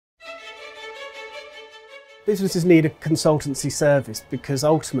Businesses need a consultancy service because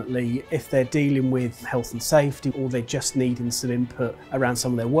ultimately if they're dealing with health and safety or they're just needing some input around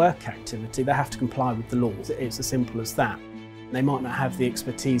some of their work activity, they have to comply with the laws. It's as simple as that. They might not have the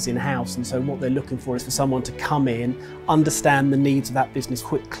expertise in-house, and so what they're looking for is for someone to come in, understand the needs of that business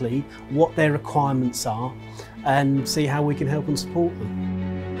quickly, what their requirements are, and see how we can help and support them.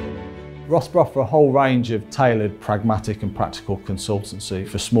 RoSPA offer a whole range of tailored, pragmatic and practical consultancy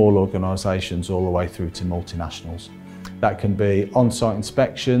for small organisations all the way through to multinationals. That can be on-site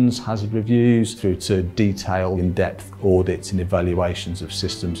inspections, hazard reviews, through to detailed, in-depth audits and evaluations of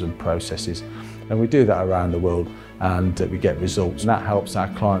systems and processes. And we do that around the world and we get results. And that helps our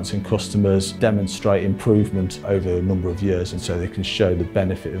clients and customers demonstrate improvement over a number of years, and so they can show the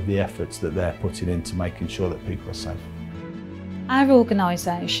benefit of the efforts that they're putting into making sure that people are safe. Our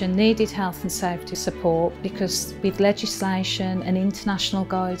organisation needed health and safety support because with legislation and international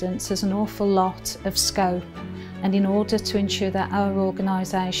guidance there's an awful lot of scope, and in order to ensure that our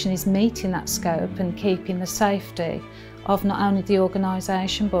organisation is meeting that scope and keeping the safety of not only the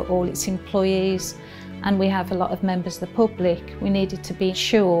organisation but all its employees, and we have a lot of members of the public, we needed to be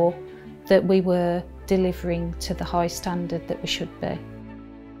sure that we were delivering to the high standard that we should be.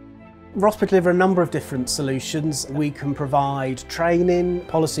 RoSPA deliver a number of different solutions. We can provide training,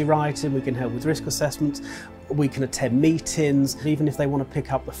 policy writing, we can help with risk assessments, we can attend meetings, even if they want to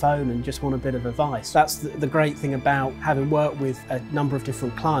pick up the phone and just want a bit of advice. That's the great thing about having worked with a number of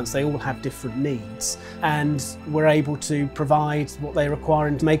different clients. They all have different needs, and we're able to provide what they require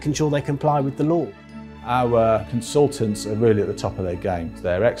and making sure they comply with the law. Our consultants are really at the top of their game.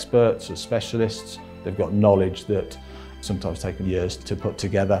 They're experts or specialists. They've got knowledge that sometimes taken years to put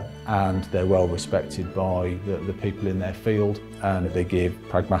together, and they're well respected by the people in their field, and they give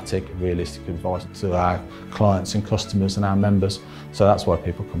pragmatic, realistic advice to our clients and customers and our members. So that's why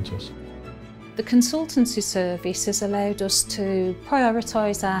people come to us. The consultancy service has allowed us to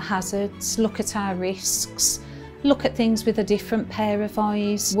prioritise our hazards, look at our risks, look at things with a different pair of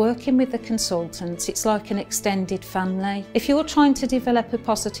eyes. Working with the consultants, it's like an extended family. If you're trying to develop a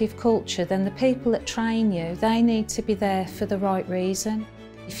positive culture, then the people that train you, they need to be there for the right reason.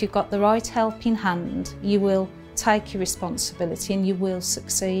 If you've got the right helping hand, you will take your responsibility and you will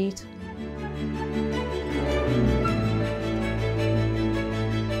succeed.